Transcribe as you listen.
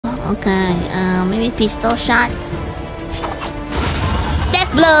Okay, maybe pistol shot.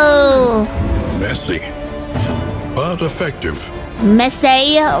 Death blow! Messy, but effective.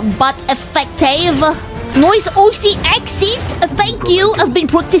 Messy, but effective. Noise Aussie accent. Thank you. I've been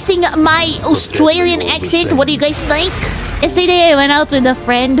practicing my Australian accent. What do you guys think? Yesterday I went out with a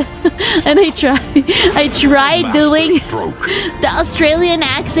friend and I tried doing the Australian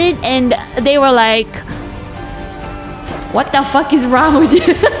accent and they were like, what the fuck is wrong with you?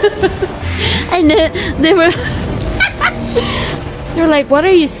 And they were like, what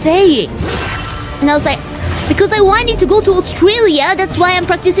are you saying? And I was like, because I wanted to go to Australia, that's why I'm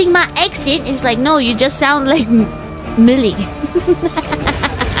practicing my accent. It's like, no, you just sound like Millie.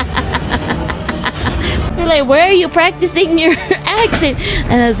 They're like, where are you practicing your accent?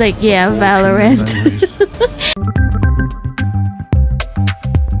 And I was like, yeah, Valorant.